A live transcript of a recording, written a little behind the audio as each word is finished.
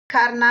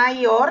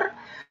Kharnaior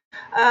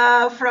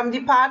from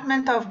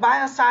Department of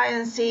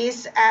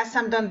Biosciences,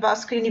 Assam Don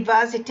Bosco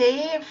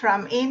University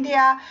from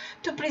India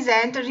to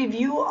present a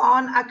review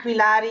on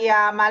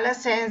Aquilaria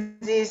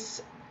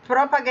malacensis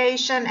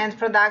propagation and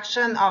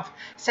production of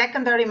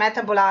secondary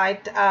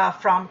metabolite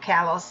from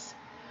callus.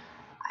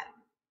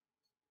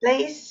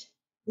 Please,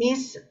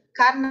 Ms.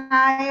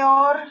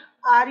 Kharnaior,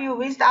 are you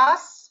with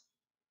us?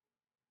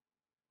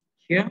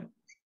 Here?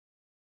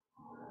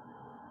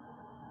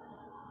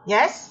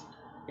 Yes.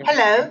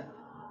 Hello.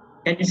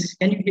 Is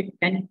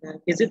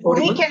it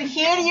audible? We can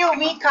hear you.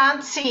 We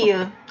can't see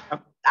you.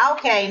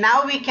 Okay,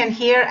 now we can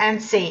hear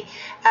and see.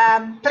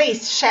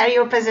 Please share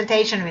your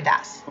presentation with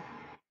us.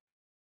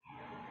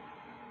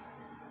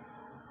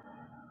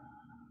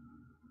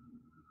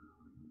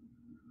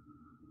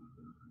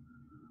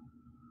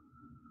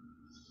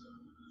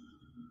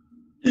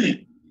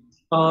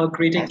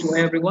 Greeting to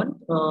everyone.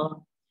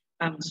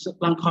 I'm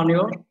Suklang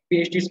Kharnaior,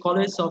 Ph.D.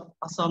 scholar of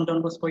Assam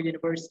Don Bosco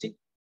University.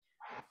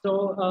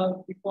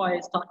 So before I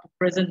start to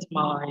present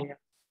my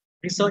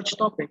research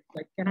topic,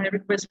 can I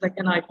request,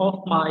 can I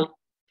off my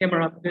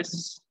camera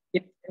because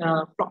the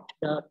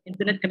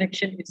internet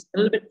connection is a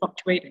little bit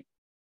fluctuating.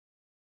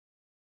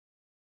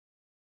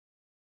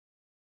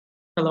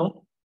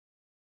 Hello,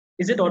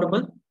 is it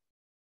audible?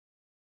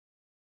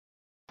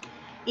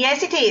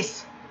 Yes, it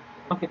is.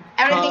 Okay.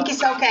 Everything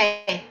is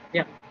okay.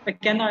 Yeah.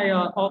 Can I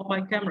off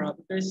my camera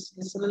because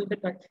it's a little bit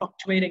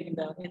fluctuating in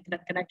the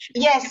internet connection?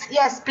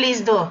 Yes,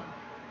 please do.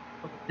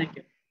 Okay, thank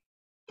you.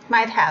 It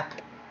might help.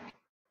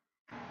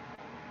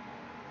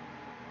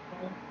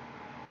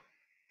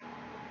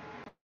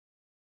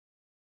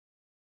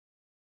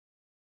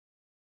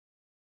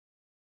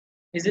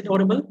 Is it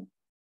audible?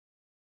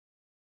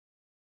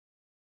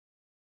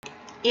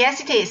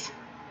 Yes, it is.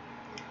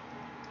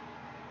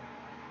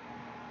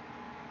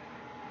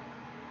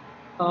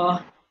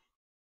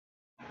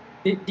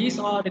 These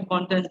are the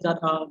contents that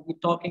we're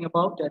talking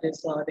about. That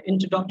is the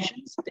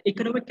introductions, the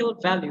economical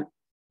value,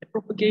 the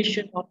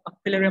propagation of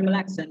Aquilaria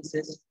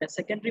malacensis, the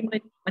secondary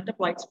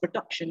metabolites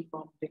production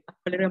from the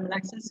Aquilaria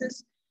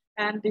malacensis,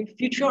 and the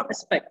future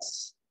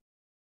aspects.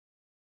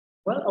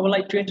 Well, I would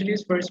like to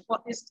introduce first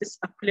what is this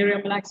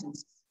Aquilaria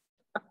malacensis.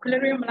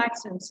 Aquilaria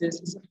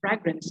malacensis is a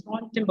fragrance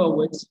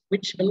non-timberwoods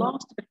which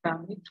belongs to the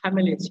family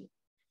Tapesia,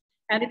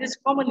 and it is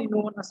commonly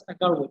known as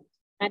agarwood.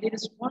 And it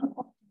is one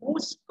of the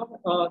most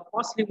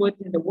costly wood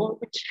in the world,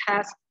 which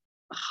has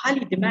a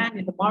highly demand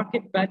in the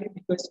market value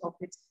because of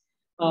its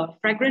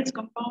fragrance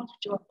compounds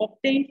which are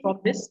obtained from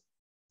this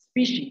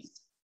species.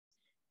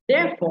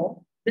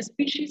 Therefore, the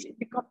species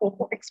become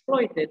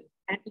overexploited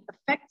and it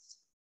affects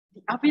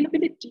the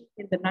availability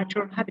in the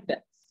natural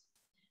habitats.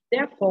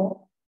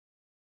 Therefore,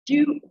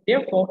 in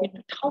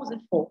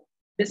 2004,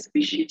 the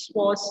species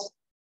was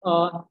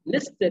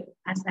listed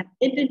as an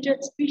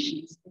endangered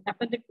species in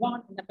Appendix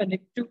 1 and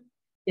Appendix 2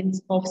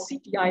 of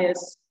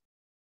CTIS.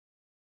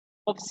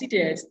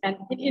 And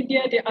in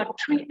India, there are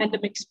 3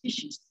 endemic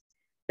species.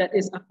 That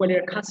is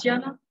Aquilaria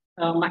khasiana,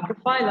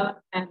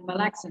 Macrophylla, and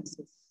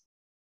malacensis.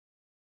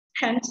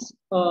 Hence,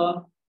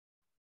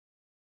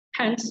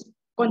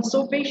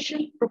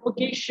 conservation,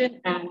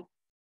 propagation, and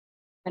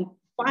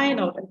find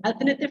out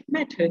alternative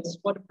methods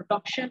for the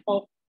production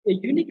of a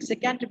unique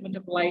secondary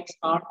metabolites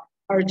are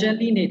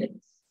urgently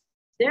needed.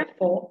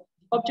 Therefore,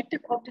 the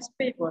objective of this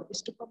paper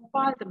is to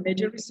compile the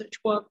major research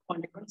work on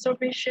the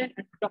conservation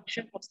and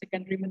production of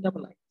secondary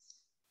metabolites.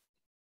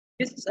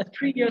 This is a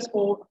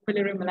 3-year-old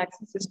Aquilaria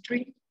malacensis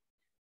tree.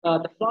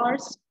 The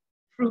flowers,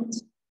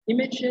 fruits,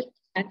 immature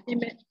and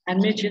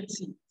mature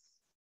seeds.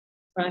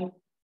 And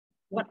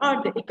what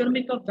are the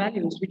economical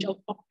values which are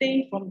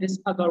obtained from this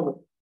agarwood?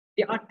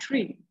 There are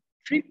three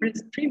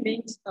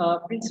main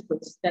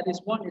principles. That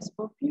is, one is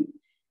perfume,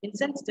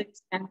 incense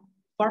sticks, and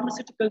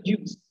pharmaceutical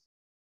use.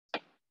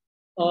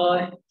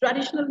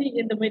 Traditionally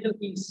in the Middle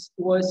East,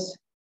 it was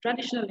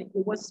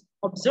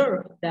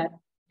observed that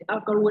the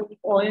agarwood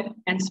oil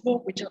and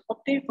smoke which are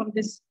obtained from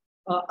this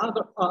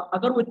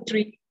agarwood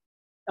tree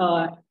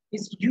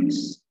is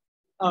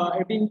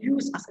being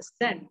used as a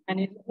scent, and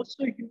it's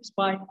also used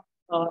by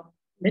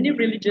many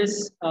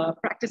religious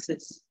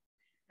practices.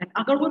 And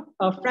agarwood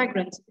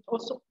fragrance is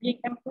also being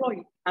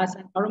employed as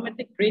an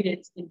aromatic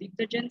gradient in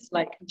detergents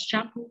like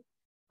shampoo,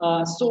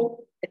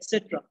 soap,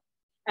 etc.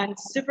 And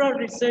several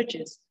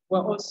researchers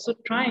were also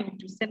trying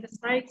to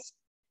synthesize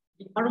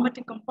the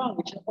aromatic compound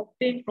which are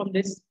obtained from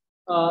the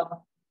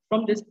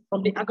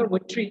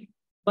agarwood tree,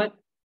 but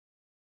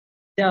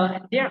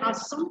there are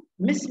some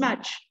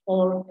mismatch,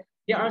 or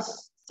there are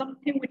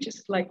something which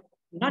is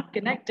not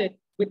connected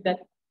with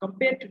that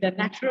compared to the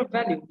natural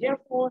value.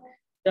 Therefore,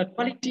 the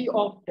quality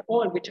of the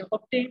oil which are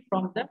obtained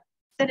from the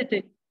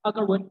synthetic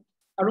agarwood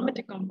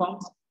aromatic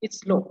compounds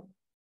is low.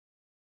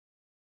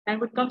 And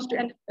when it comes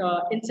to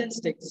incense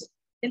sticks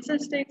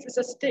is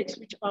a sticks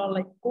which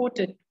are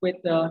coated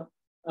with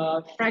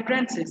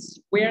fragrances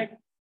where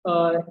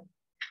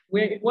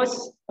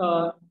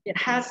it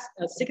has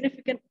a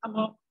significant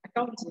amount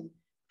accounts in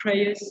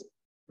prayers,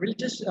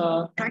 religious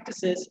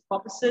practices,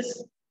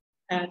 purposes,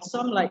 and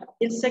some like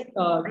insect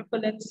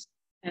repellents,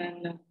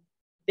 and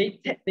they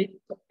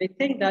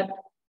think that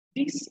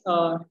these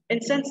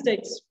incense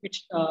sticks,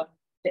 which the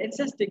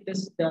incense stick,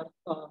 the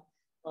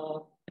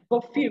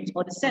perfumes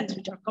or the scents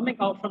which are coming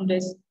out from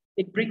this,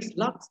 it brings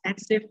luck and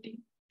safety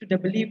to the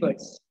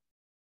believers.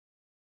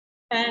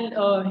 And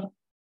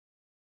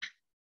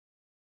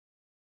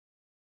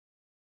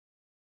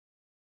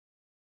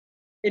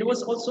it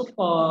was also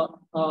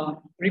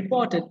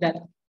reported that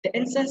the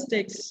incense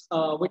sticks,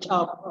 which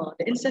are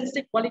the incense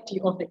stick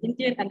quality of the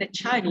Indian and the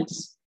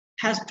Chinese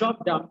has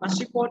dropped down. As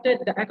reported,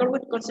 the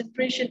agarwood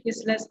concentration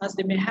is less as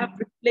they may have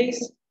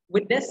replaced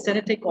with their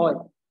synthetic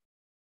oil.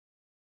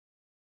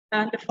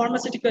 And the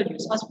pharmaceutical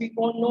use, as we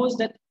all know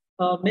that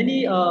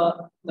many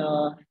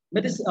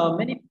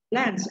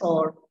plants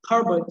or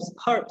herbs,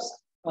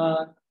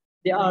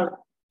 they are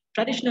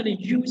traditionally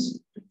used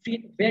to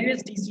treat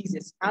various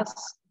diseases, as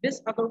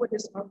this agarwood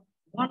is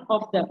one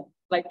of them,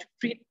 like to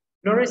treat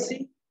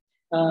pleurisy,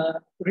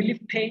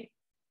 relieve pain,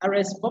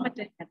 arrest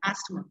vomiting, and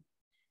asthma.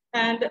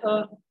 And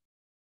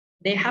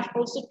they have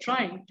also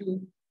tried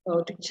to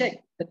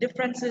check the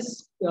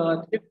differences,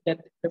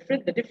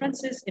 the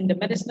differences in the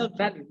medicinal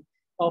value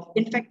of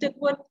infected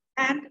wood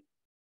and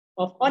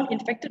of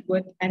uninfected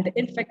wood and the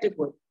infected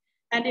wood.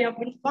 And they have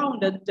been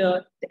found that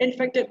the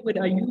infected wood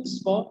are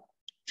used for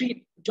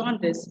treat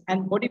jaundice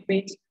and body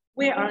pains,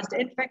 whereas the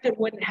infected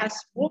wood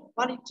has more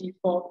quality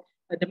for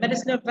the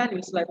medicinal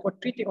values, like for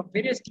treating of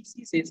various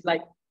diseases,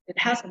 like it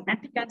has an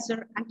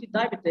anti-cancer,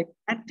 anti-diabetic,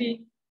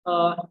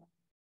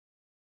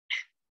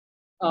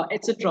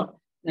 etc.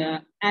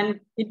 And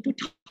in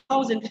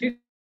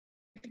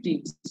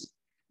 2015,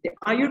 the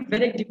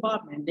Ayurvedic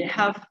department, they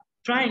have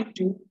trying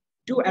to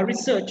do a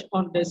research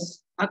on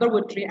this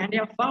agarwood tree, and they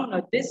have found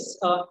that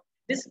the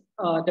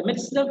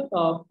medicinal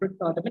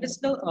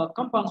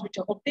compounds which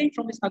are obtained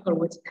from this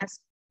agarwood has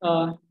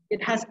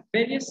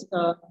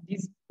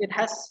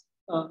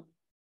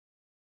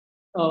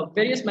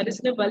various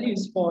medicinal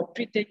values for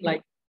treating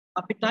like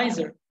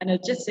appetizer,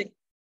 analgesic,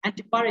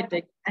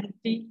 antipyretic,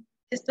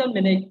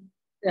 antihistaminic,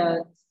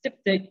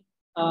 styptic,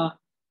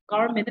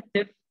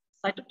 carminative,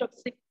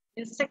 cytotoxic,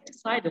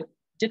 insecticidal,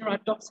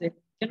 genotoxic,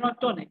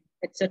 genotonic,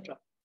 etc.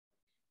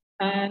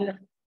 And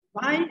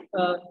why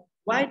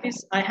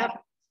this?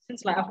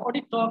 Since I've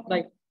already talked,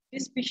 like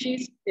this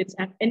species, it's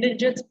an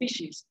endangered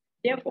species.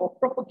 Therefore,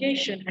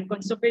 propagation and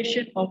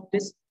conservation of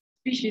this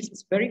species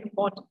is very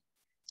important.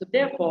 So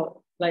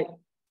therefore, like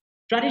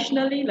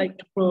traditionally, like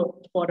for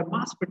the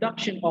mass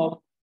production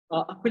of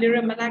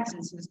Aquilarium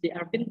malaxensis, they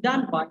have been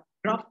done by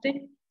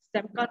grafting,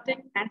 stem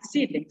cutting, and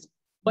seedlings.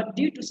 But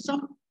due to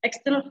some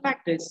external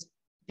factors,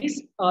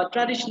 these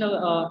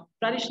traditional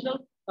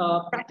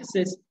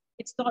practices,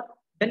 it's not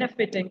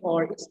benefiting,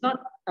 or it's not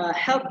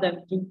help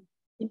them to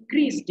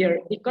increase their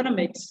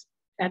economics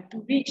and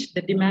to reach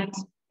the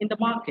demands in the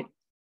market.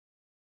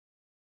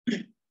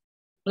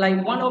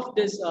 Like one of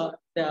this,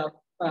 the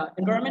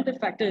environmental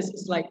factors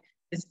is like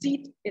the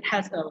seed, it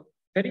has a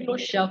very low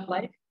shelf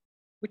life,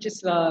 which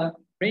is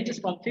ranges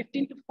from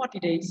 15 to 40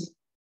 days.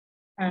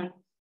 And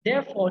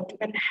therefore, to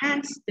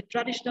enhance the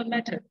traditional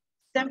method,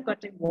 stem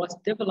cutting was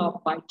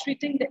developed by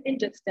treating the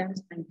injured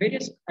stems and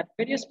at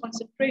various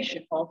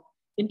concentration of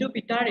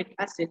endobutyric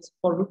acids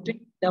for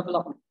rooting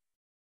development.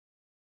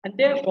 And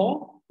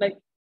therefore, like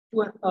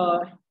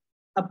a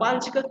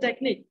biological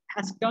technique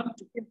has come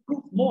to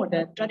improve more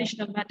than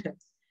traditional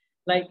methods.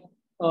 Like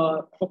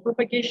for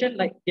propagation,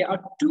 like there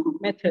are two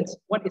methods.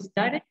 One is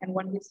direct and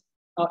one is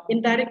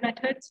indirect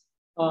methods,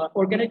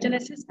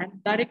 organogenesis,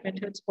 and direct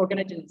methods,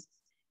 organogenesis.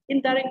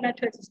 Indirect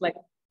methods is like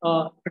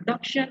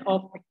production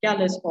of a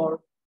callus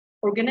or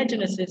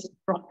organogenesis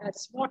from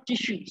small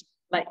tissues,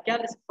 like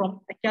callus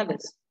from a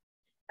callus.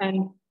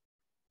 And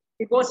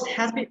it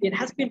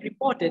has been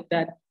reported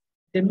that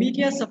the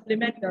media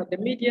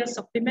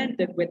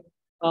supplemented with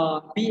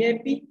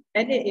BAP,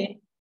 NAA,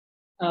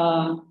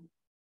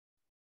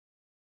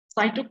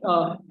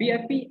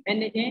 BAP,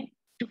 NAA,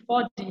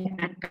 2,4-D,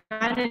 and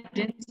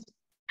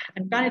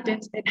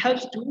kinetins, it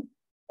helps to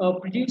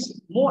produce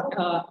more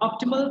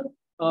optimal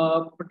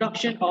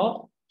production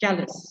of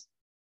callus.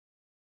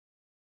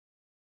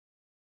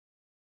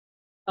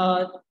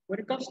 When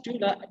it comes to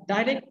the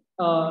direct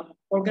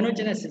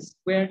organogenesis,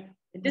 where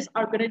in this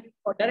direct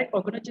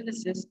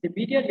organogenesis, the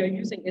medium you're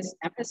using is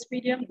MS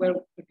medium, where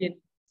it been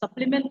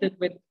supplemented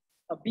with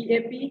a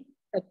BAP,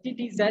 a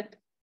TDZ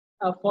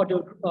for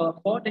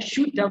the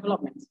shoot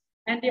development,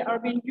 and they are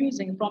being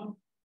using from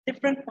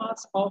different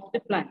parts of the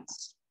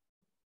plants.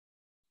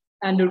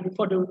 And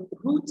for the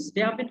roots,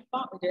 they have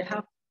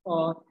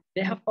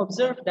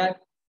observed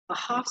that a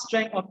half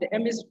strength of the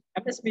MS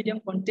medium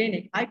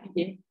containing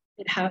IPA,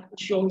 it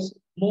shows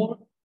more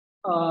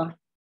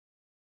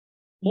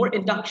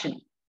induction.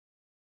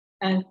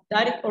 And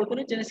direct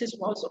organogenesis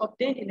was also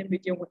obtained in a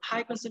medium with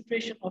high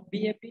concentration of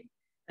BAP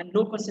and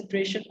low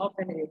concentration of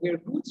NAA, where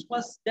roots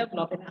was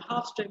developed in a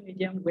half-strength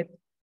medium with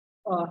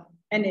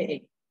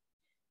NAA.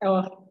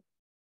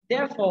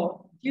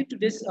 Therefore, due to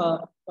this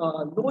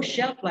low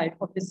shelf life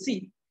of the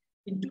seed,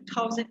 in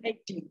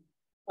 2018,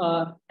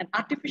 An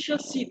artificial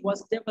seed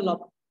was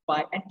developed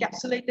by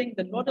encapsulating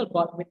the nodal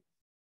bud with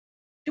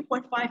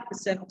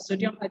 2.5% of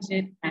sodium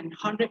arginate and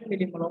 100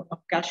 millimolar of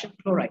calcium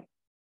chloride.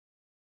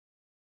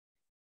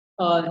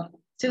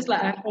 Since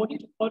like I've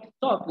already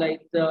talked,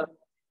 like the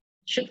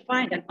should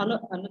find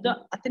another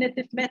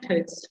alternative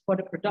methods for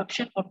the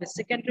production of the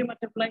secondary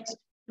metabolites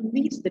to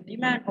meet the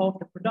demand of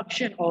the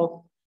production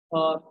of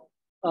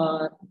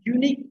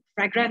unique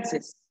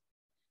fragrances.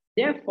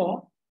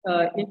 Therefore,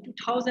 in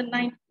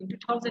 2009,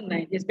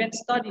 it's been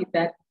studied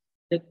that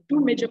the two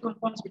major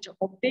compounds which are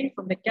obtained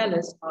from the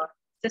callus are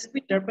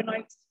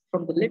sesquiterpenoids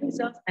from the living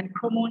cells and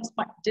hormones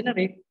might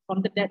generate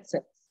from the dead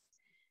cells.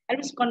 And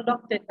was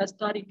conducted a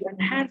study to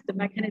enhance the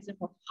mechanism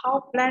of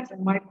how plants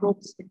and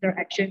microbes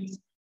interactions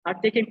are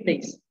taking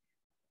place.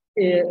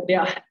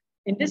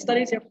 In this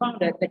studies, they found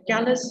that the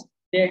callus,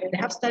 they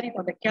have studied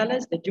on the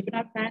callus, the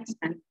juvenile plants,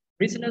 and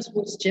resinous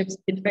wood chips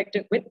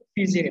infected with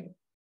fusarium.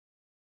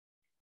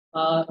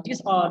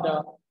 These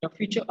are the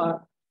future.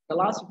 The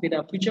last would be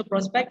the future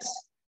prospects.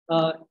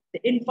 The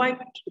in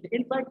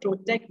vitro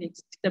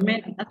techniques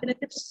determine an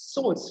alternative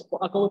source for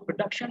agave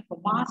production for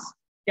mass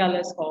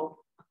callus of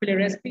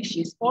Aquilaria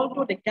species.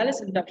 Although the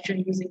callus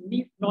induction using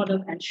leaf,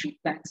 nodal, and shoot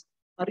plants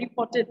are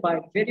reported by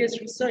various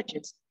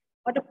researchers,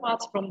 other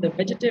parts from the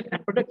vegetative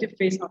and productive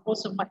phase are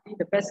also might be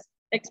the best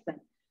extent.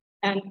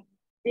 And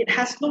it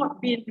has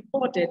not been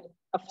reported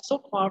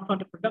so far from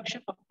the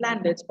production of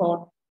plantlets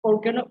or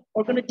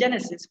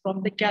organogenesis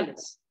from the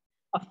callus.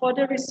 A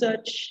further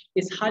research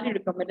is highly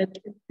recommended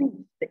to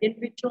improve the in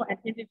vitro and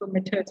in vivo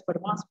methods for the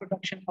mass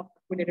production of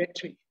Aquilaria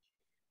tree.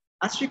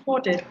 As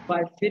reported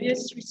by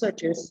various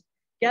researchers,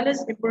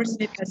 callus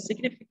impersonate has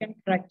significant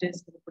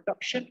characters in the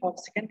production of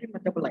secondary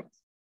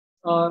metabolites.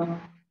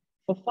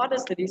 For further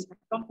studies,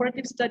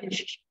 comparative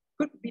studies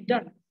could be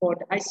done for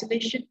the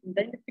isolation,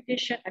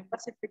 identification, and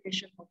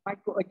classification of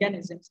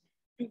microorganisms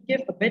to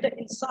give a better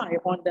insight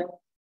on the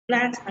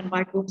plants and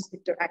microbes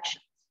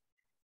interactions.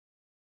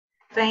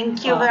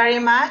 Thank you very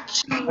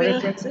much. We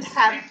will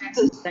have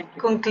to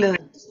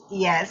conclude.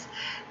 Yes.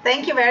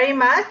 Thank you very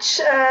much,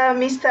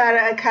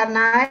 Mr.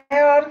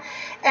 Kharnaior.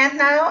 And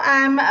now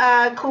I'm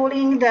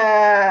calling the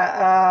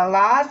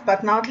last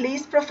but not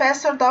least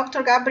Professor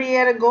Dr.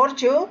 Gabriele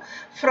Gorgiu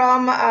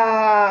from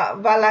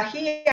Wallachia.